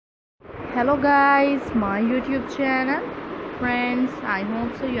Hello guys, my YouTube channel. Friends, I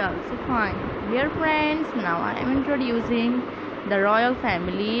hope so you are also fine. Dear friends, now I am introducing the royal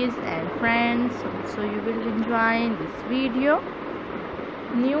families and friends, so you will enjoy this video.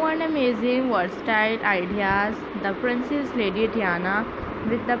 New and amazing versatile ideas. The Princess Lady Diana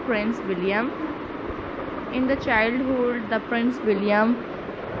with the Prince William. In the childhood, the Prince William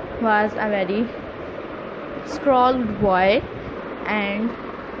was a very scrawled boy and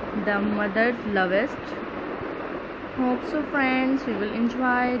the mother's lovest. Hope so friends, you will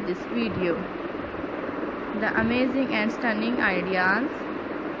enjoy this video. The amazing and stunning ideas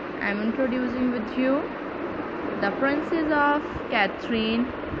I am introducing with you. The Princess of Catherine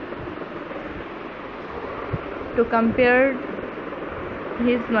to compare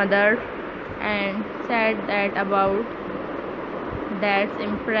his mother and said that about dad's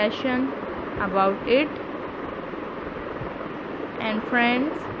impression about it. And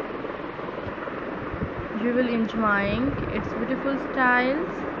friends, you will enjoying its beautiful styles.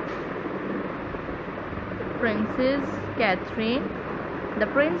 Princess Catherine. The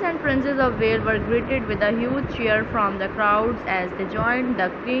Prince and Princess of Wales were greeted with a huge cheer from the crowds as they joined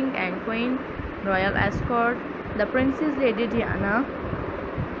the King and Queen royal escort, the Princess Lady Diana.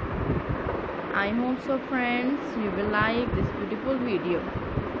 I hope so friends, you will like this beautiful video.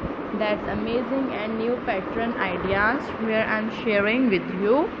 That's amazing and new pattern ideas where I'm sharing with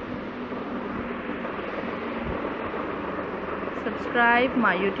you. Subscribe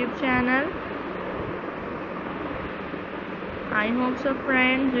my YouTube channel. I hope so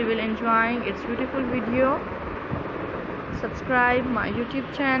friends, you will enjoy its beautiful video. Subscribe my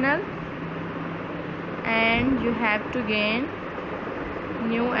YouTube channel and you have to gain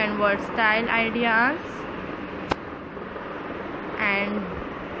new and versatile ideas.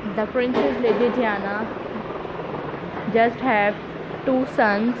 And the Princess Lady Diana just have 2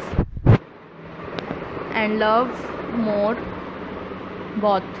 sons and love more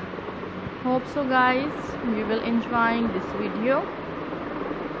both. Hope so guys, you will enjoying this video.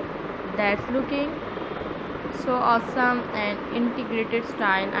 That's looking so awesome and integrated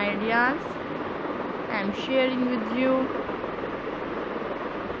style ideas I'm sharing with you.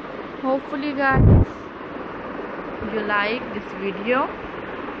 Hopefully guys, you like this video.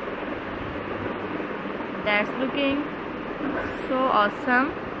 That's looking so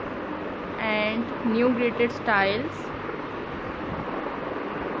awesome and new created styles.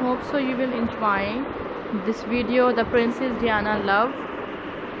 Hope so you will enjoy this video. The Princess Diana love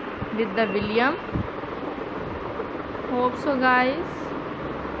with the William. Hope so guys,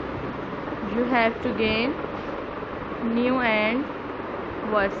 you have to gain new and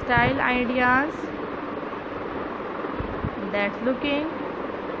versatile ideas. That's looking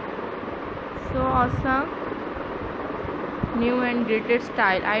so awesome, new and greater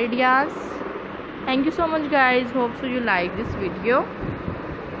style ideas. Thank you so much guys. Hope so you like this video.